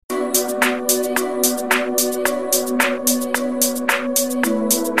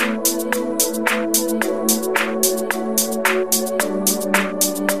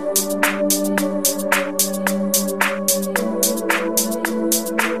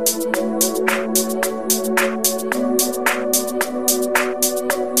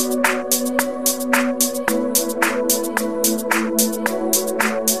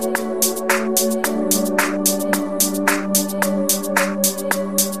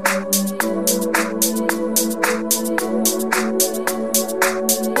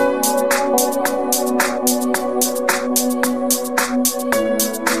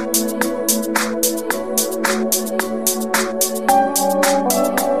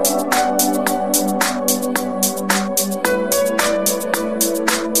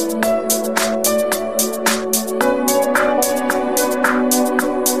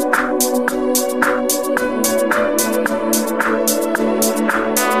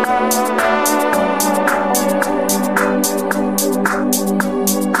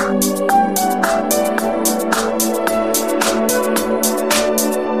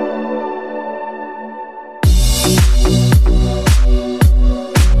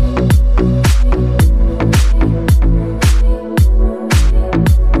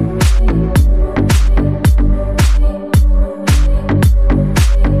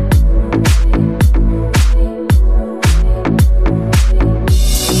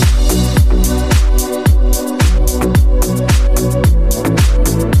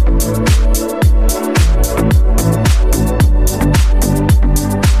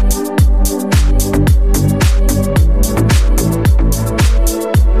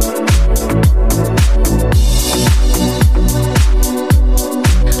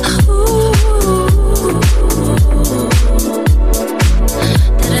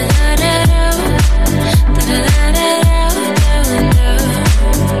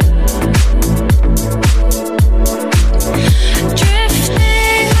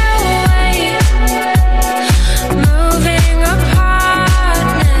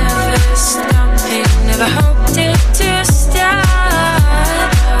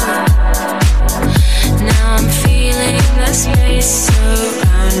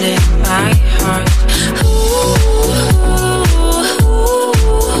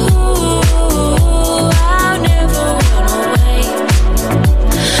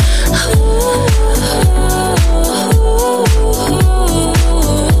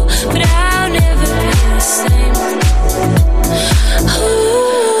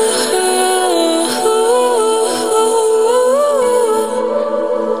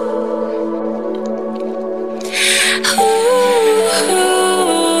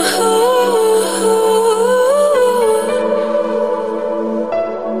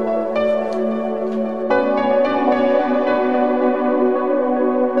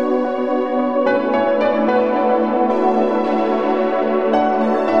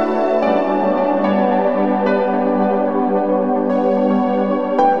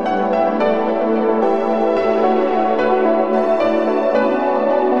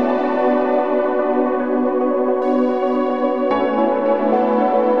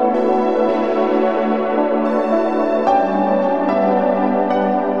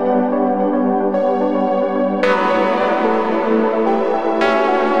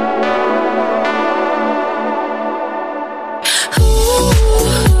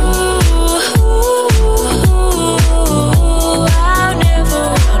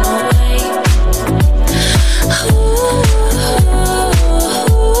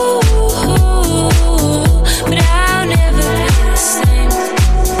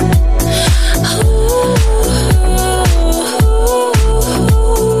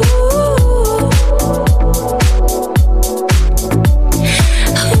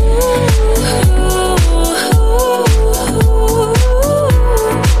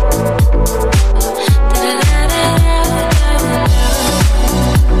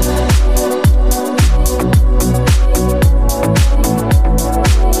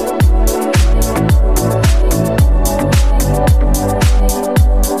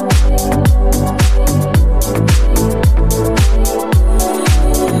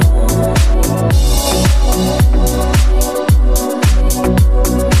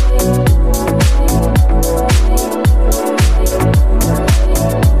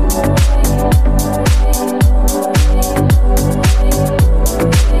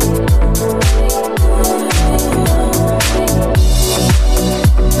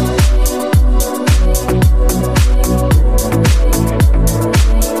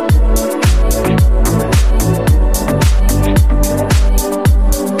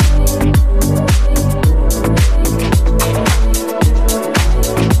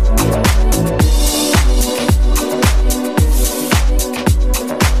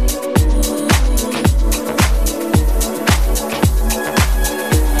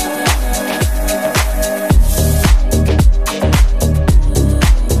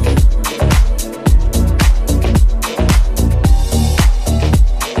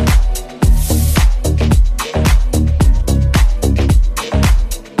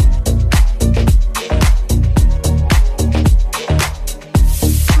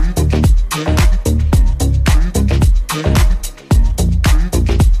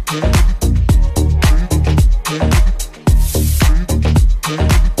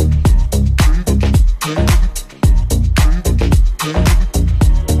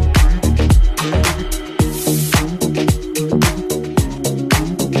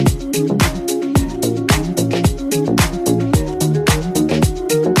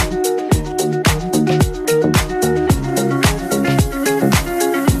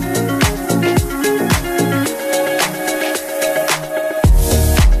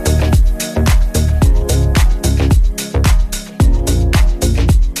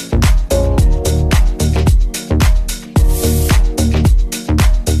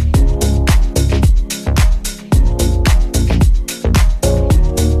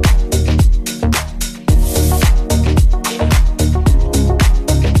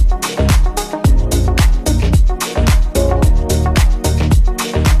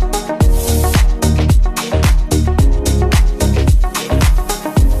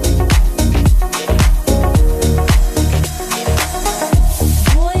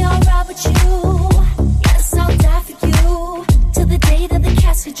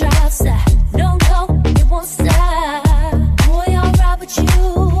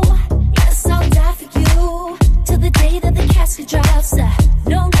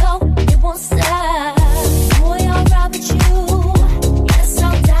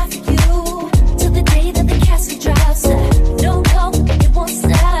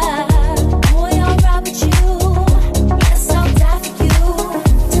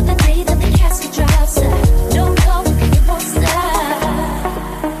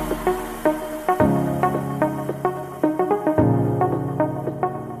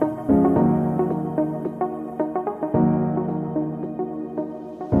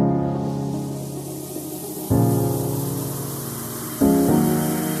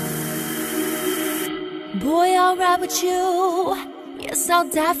Boy, I'll ride with you. Yes, I'll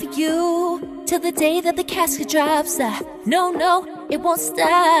die for you. Till the day that the casket drops. No, no, it won't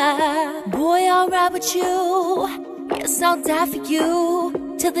stop. Boy, I'll ride with you. Yes, I'll die for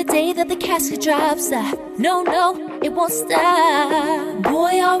you. Till the day that the casket drops. No, no, it won't stop.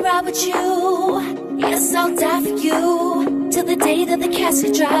 Boy, I'll ride with you. Yes, I'll die for you. Till the day that the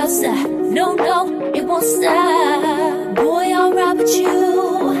casket drops. No, no, it won't stop. Boy, I'll ride with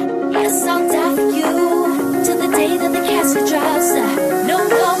you. Yes, I'll die for you. Till the day that the casket drops. No,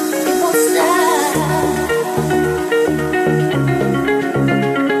 no, it won't stop.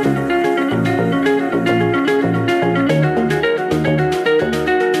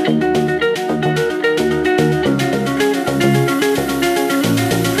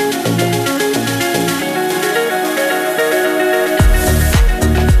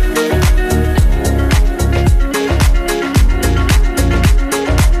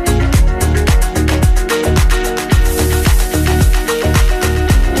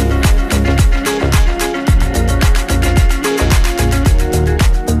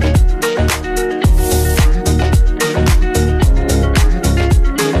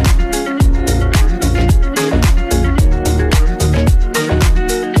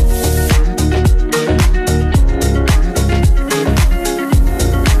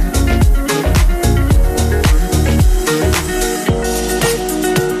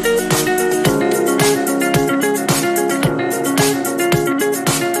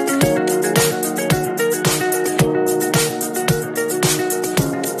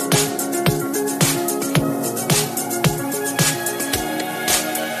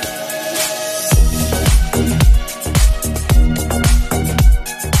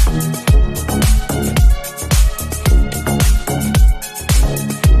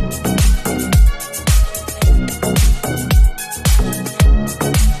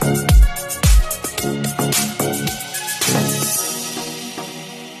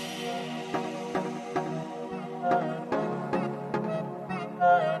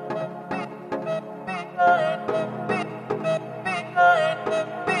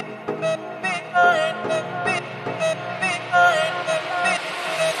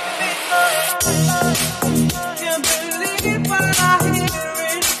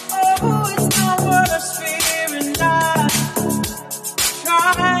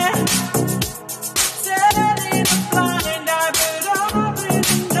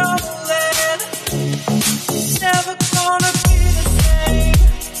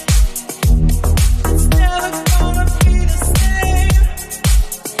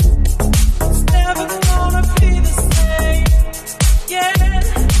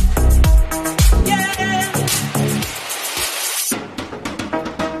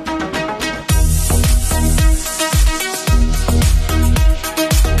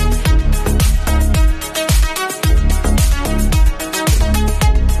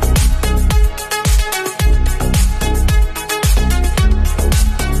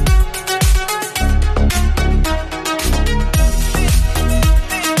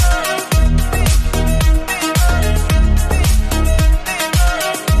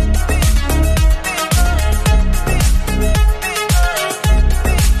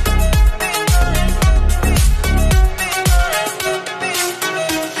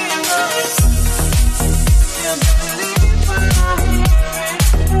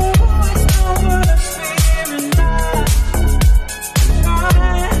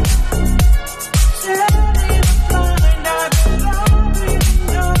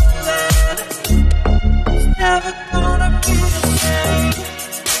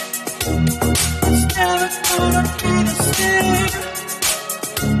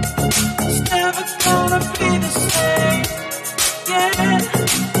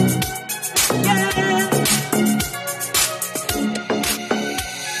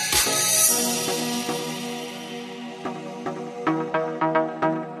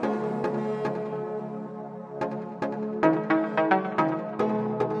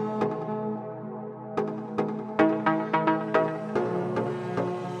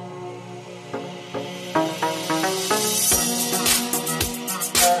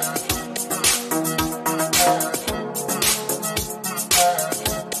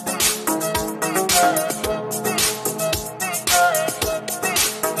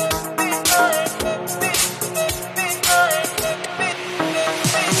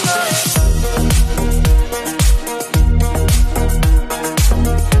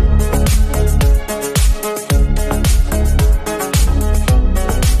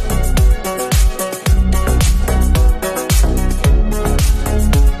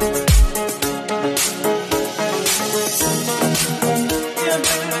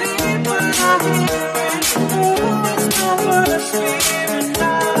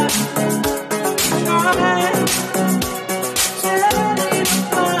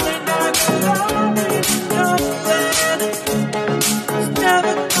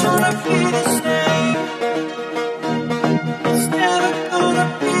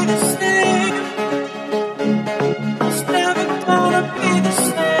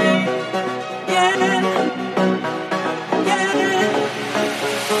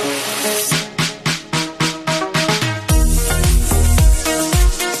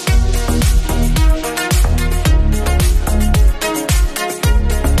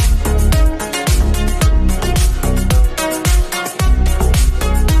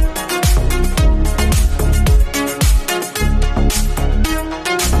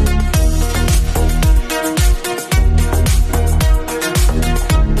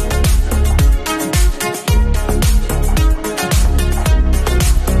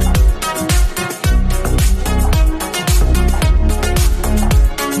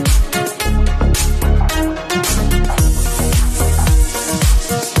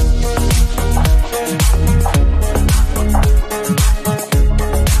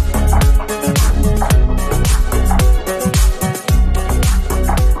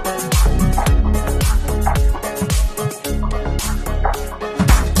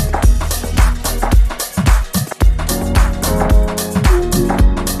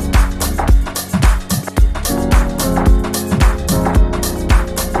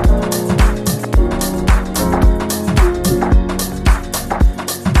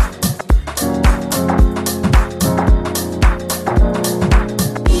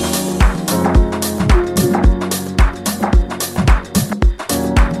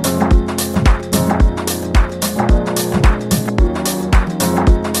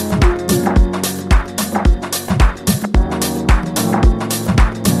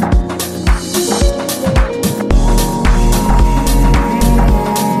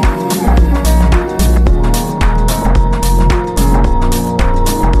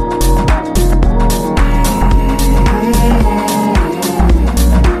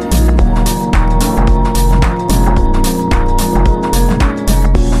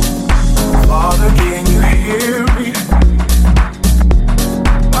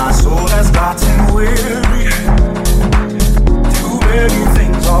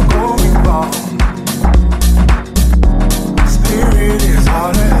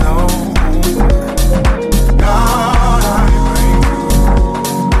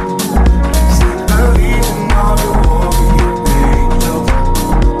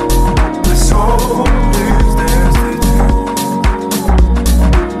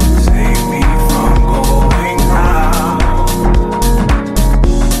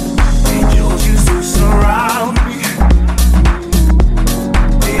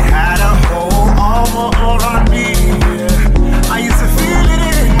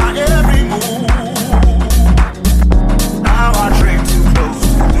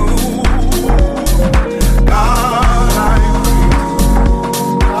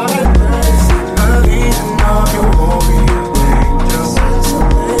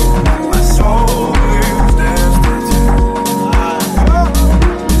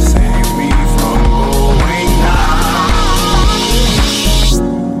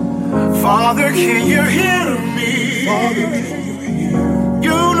 Father, can you hear me?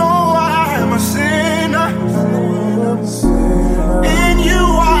 You know I'm a sinner. In you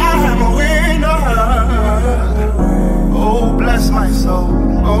I'm a winner. Oh, bless my soul.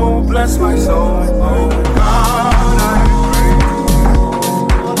 Oh, bless my soul. Oh, God, I pray.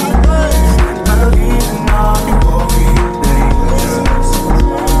 Believe in all your glory.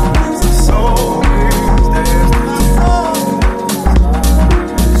 My soul is destined.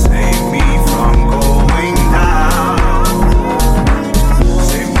 Save me from going down.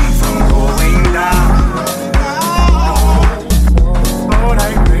 Save me from going down. Lord, I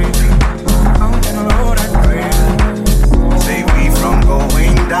pray. Lord, I pray. Save me from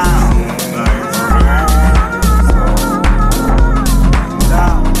going down.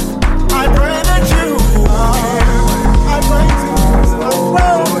 I pray that you I pray to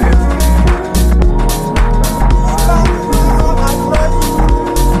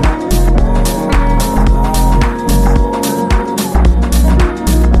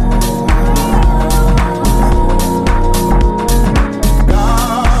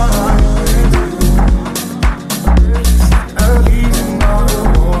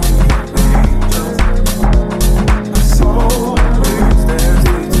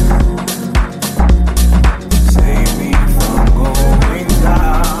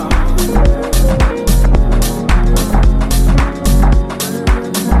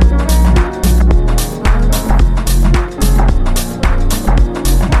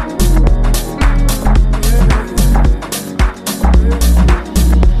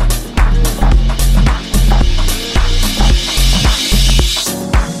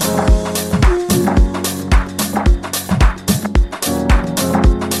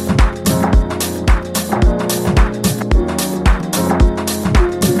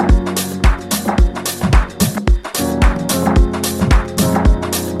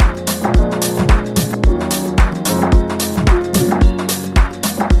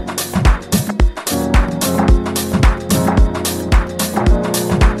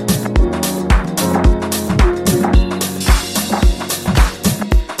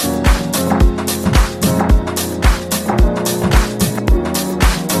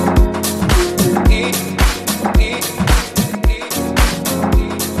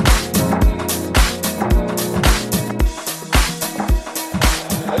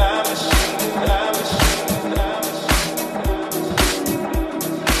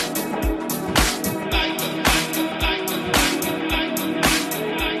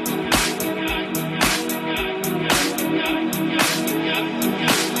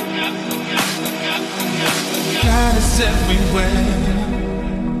everywhere,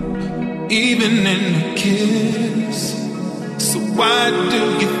 even in a kiss. So why do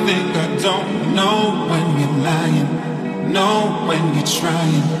you think I don't know when you're lying? Know when you're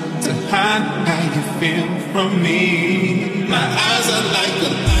trying to hide how you feel from me. My eyes are like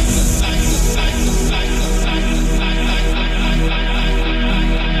a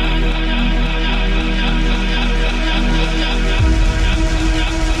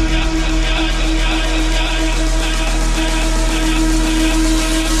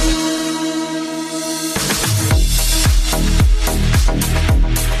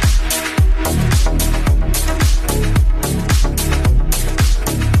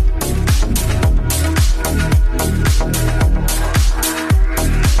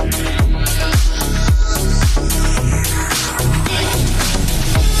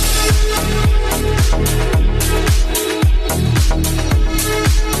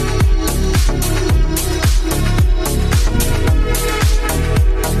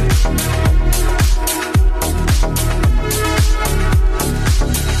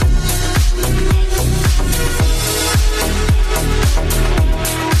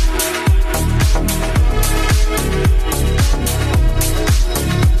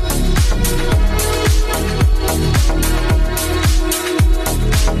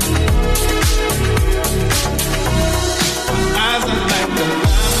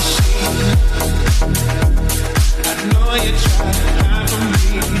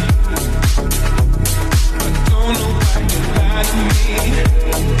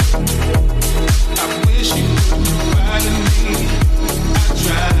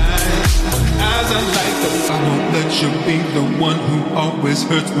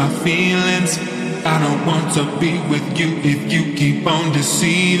hurts my feelings. I don't want to be with you if you keep on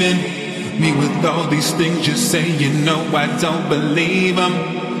deceiving me with all these things you say. You know I don't believe them.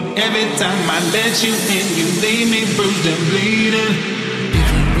 Every time I let you in, you leave me bruised and bleeding. If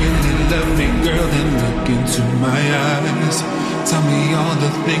you really love me, girl, then look into my eyes. Tell me all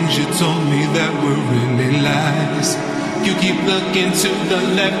the things you told me that were really lies. You keep looking to the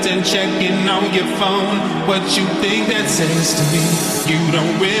left and checking on your phone. What you think that says to me? You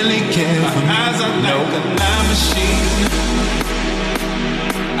don't really care. My eyes are like a lie machine.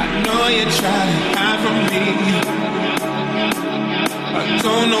 I know you try to hide from me. I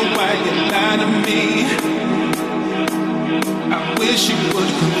don't know why you lie to me. I wish you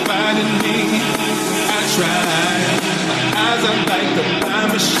would confide in me. I tried. My eyes are like a lie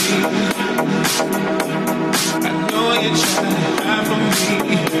machine. I know you try to hide from me.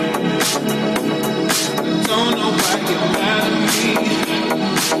 I don't know why you lie to me.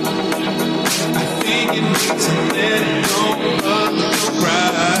 I think you need to let go of your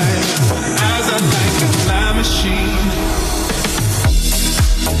pride. My eyes are like a lie machine.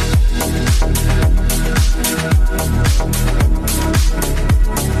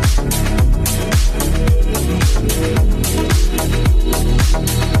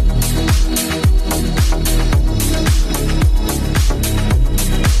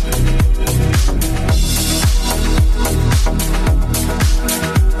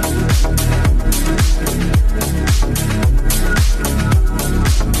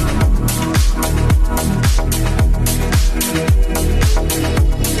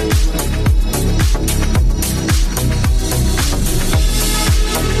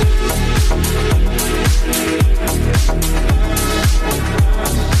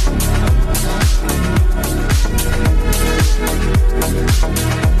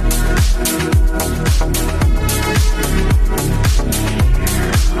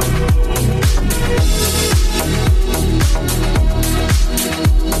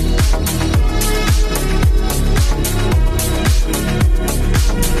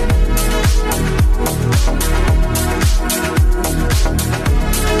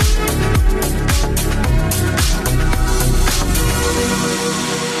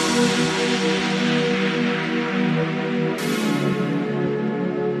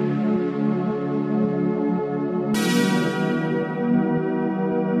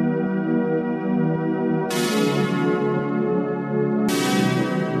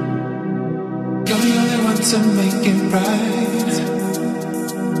 To make it right,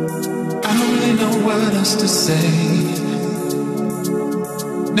 I don't really know what else to say.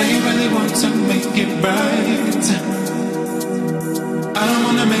 Now you really want to make it right. I don't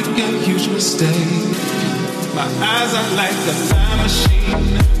wanna make a huge mistake. My eyes are like a time machine.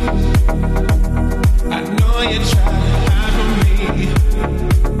 I know you try to hide from me.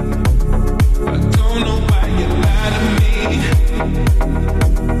 I don't know why you lie to me.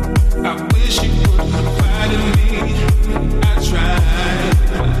 I wish you would confide in me. I tried.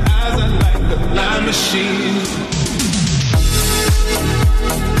 My eyes are like a lie machine.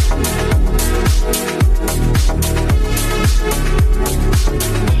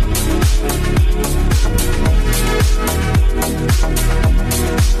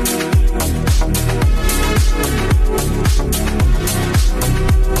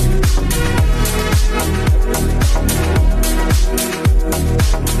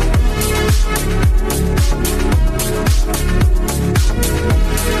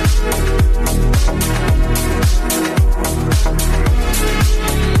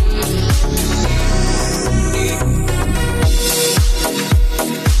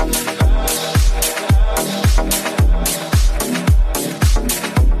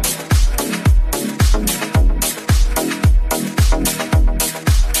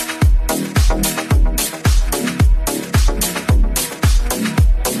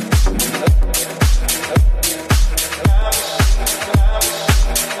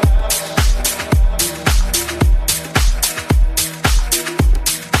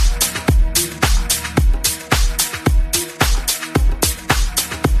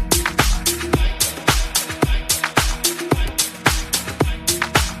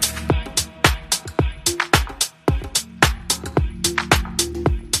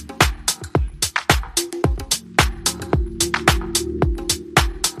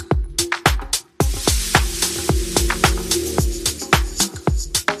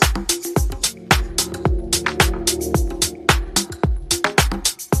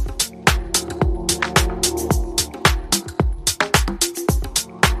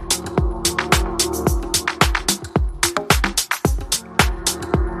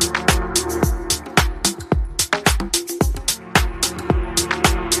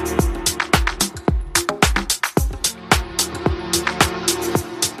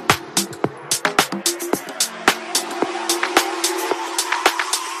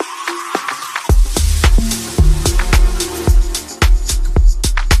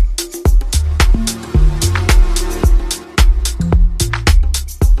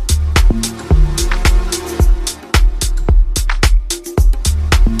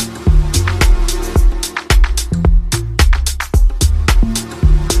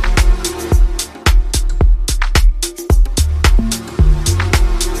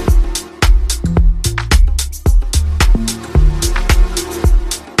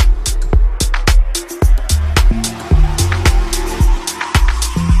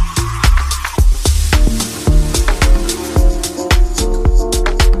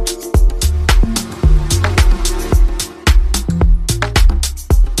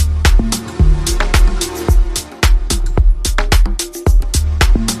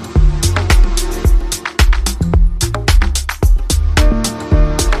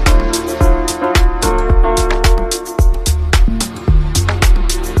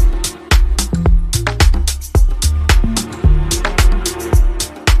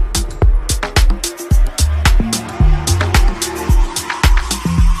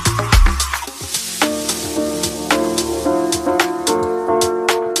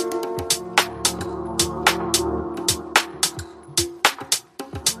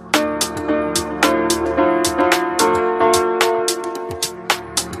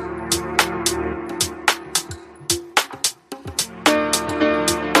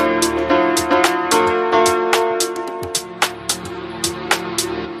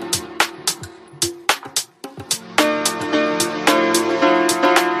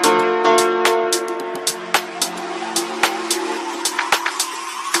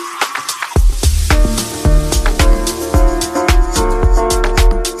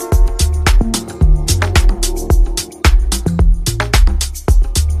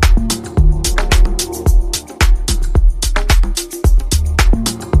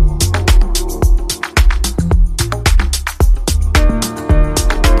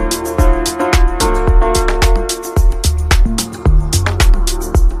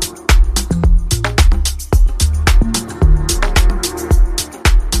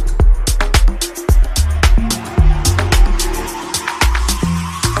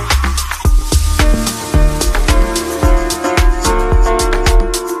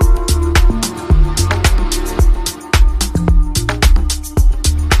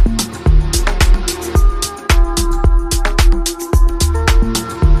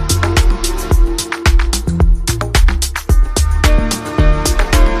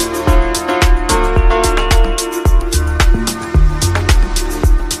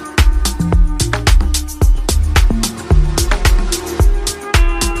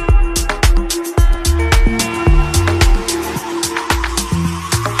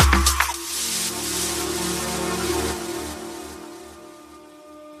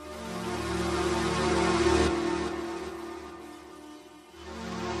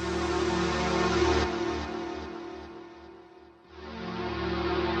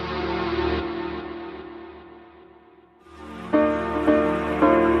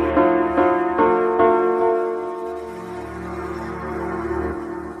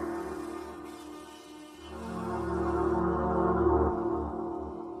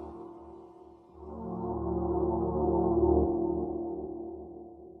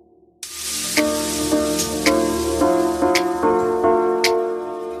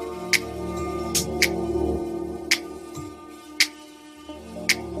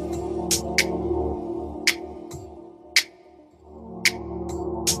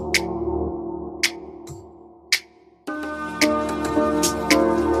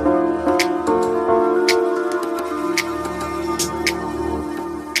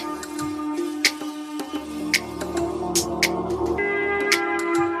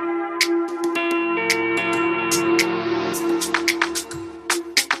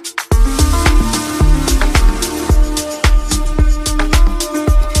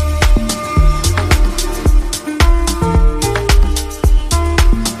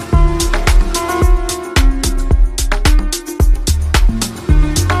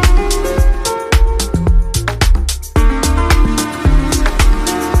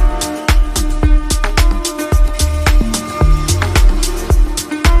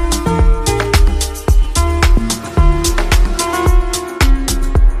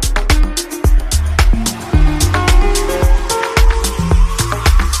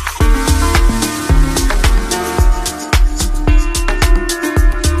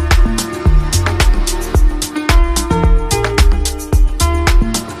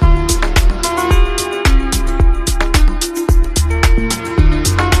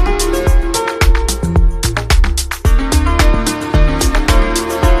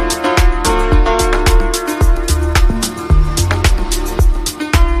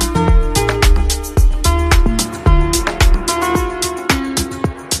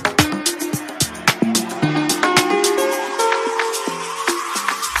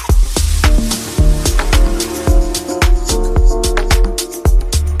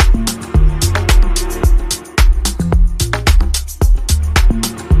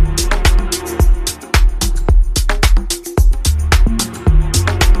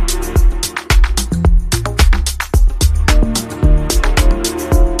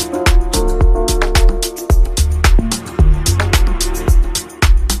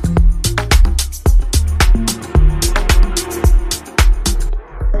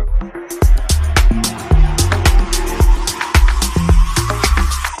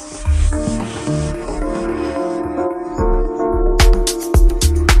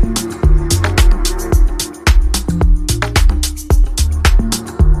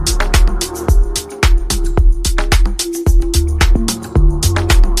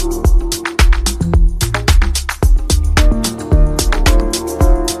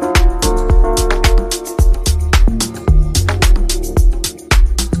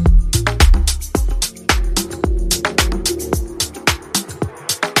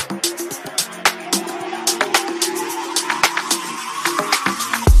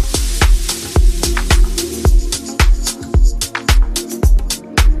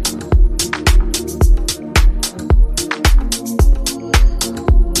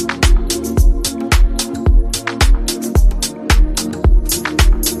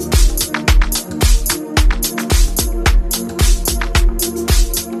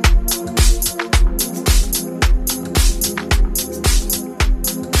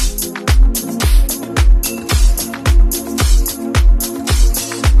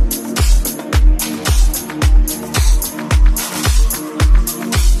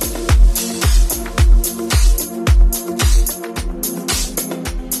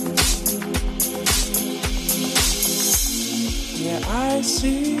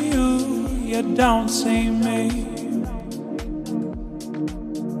 you don't see me.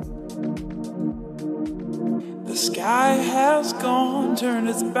 The sky has gone, turned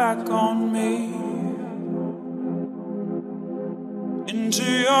its back on me.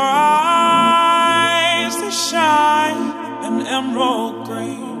 Into your eyes they shine an emerald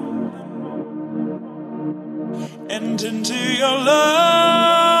green, and into your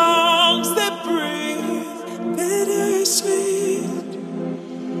lungs they breathe bittersweet.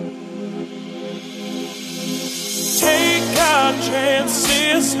 Take our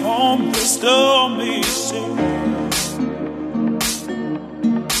chances on Bristol Sea.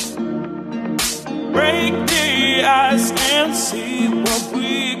 Break the ice and see what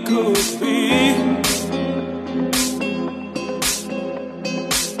we could be.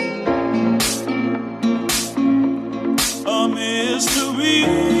 A mystery.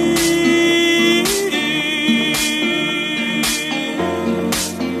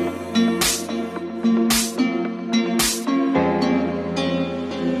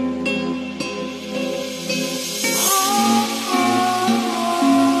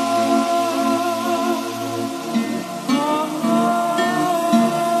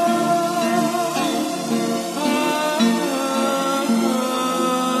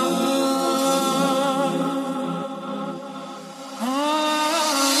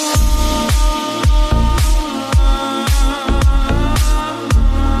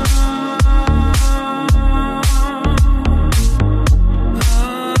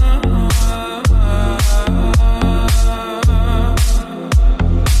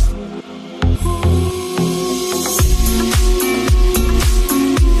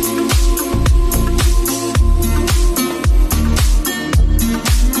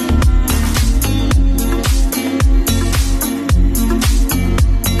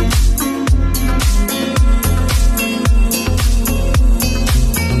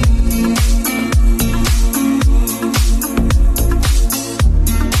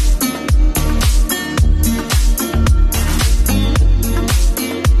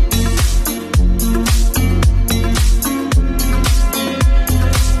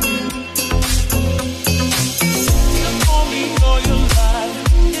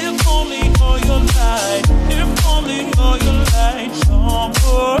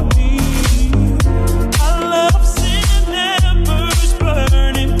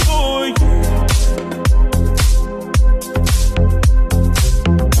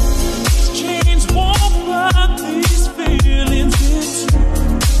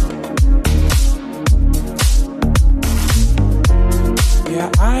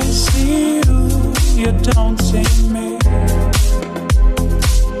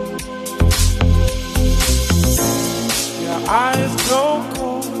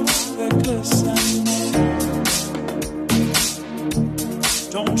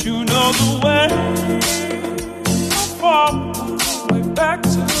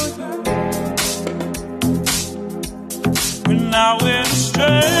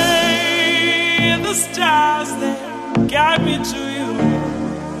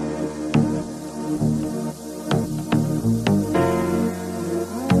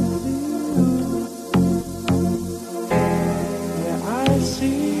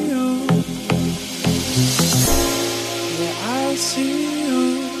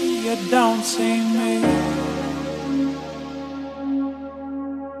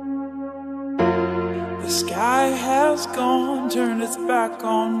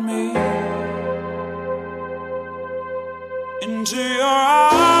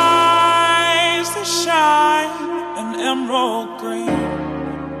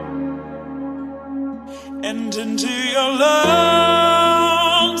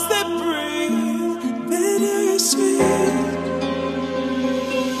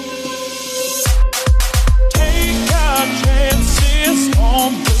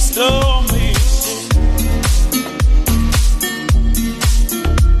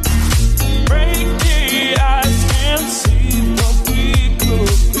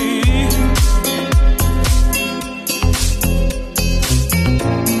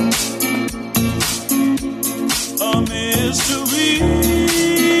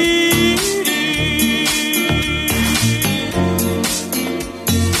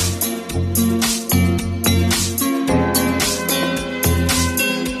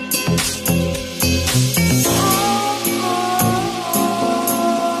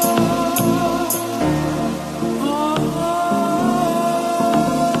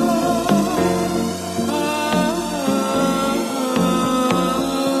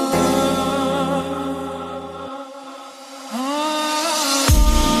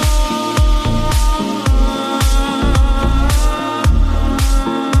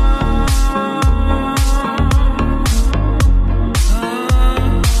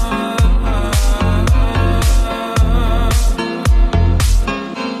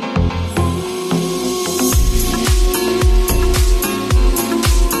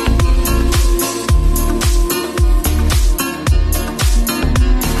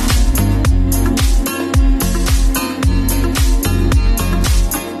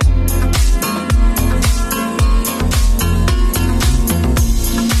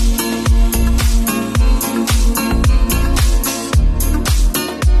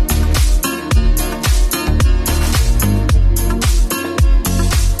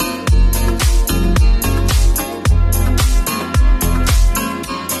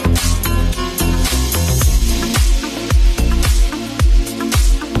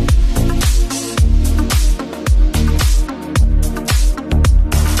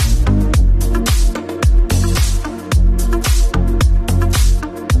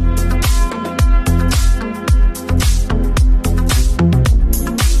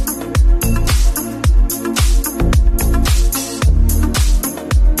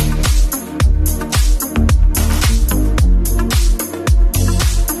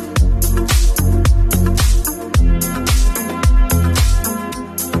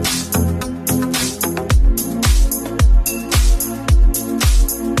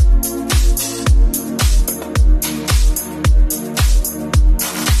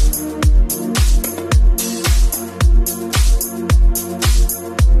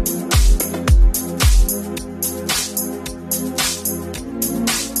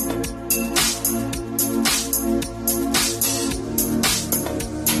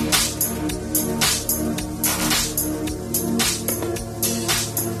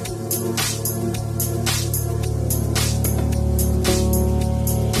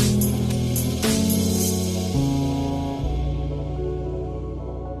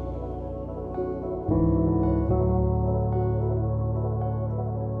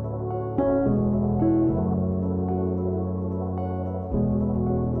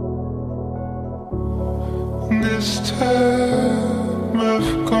 This time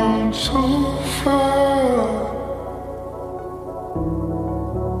I've gone too far.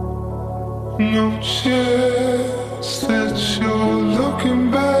 No chance that you're looking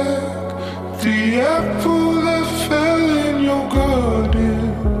back. The apple that fell in your garden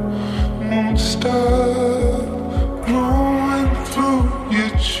won't stop growing through your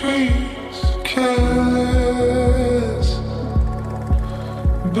trees. Careless,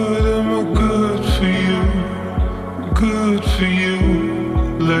 but am I good for you? Good for you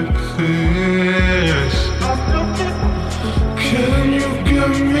like this? Can you get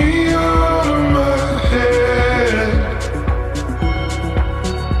me out of my head?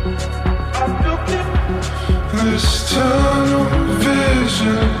 This tunnel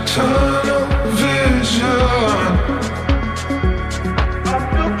vision, tunnel vision.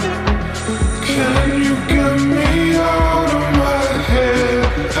 Can you get me out of my head?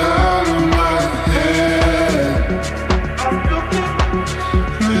 Out of my head.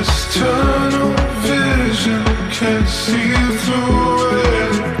 This tunnel vision can't see through it.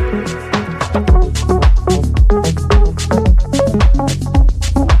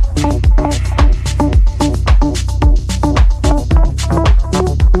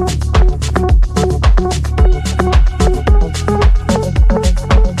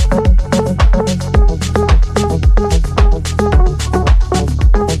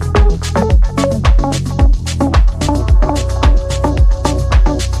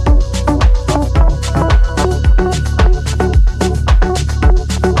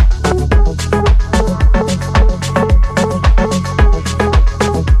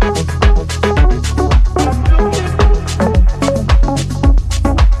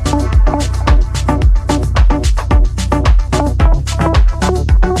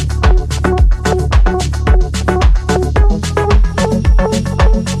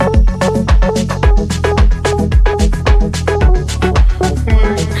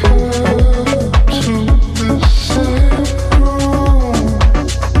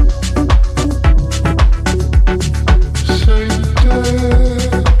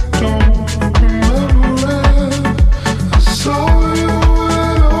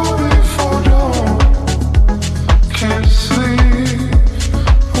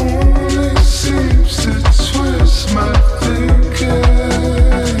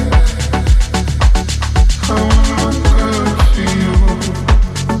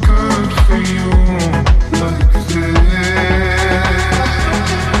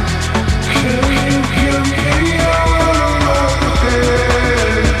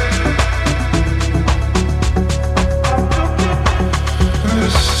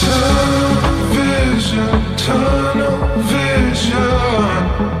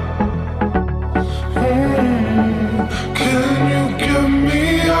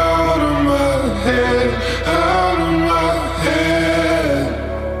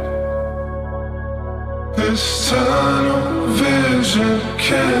 This tunnel vision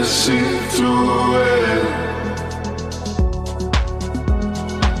can't see through it.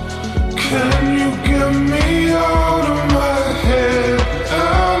 Can you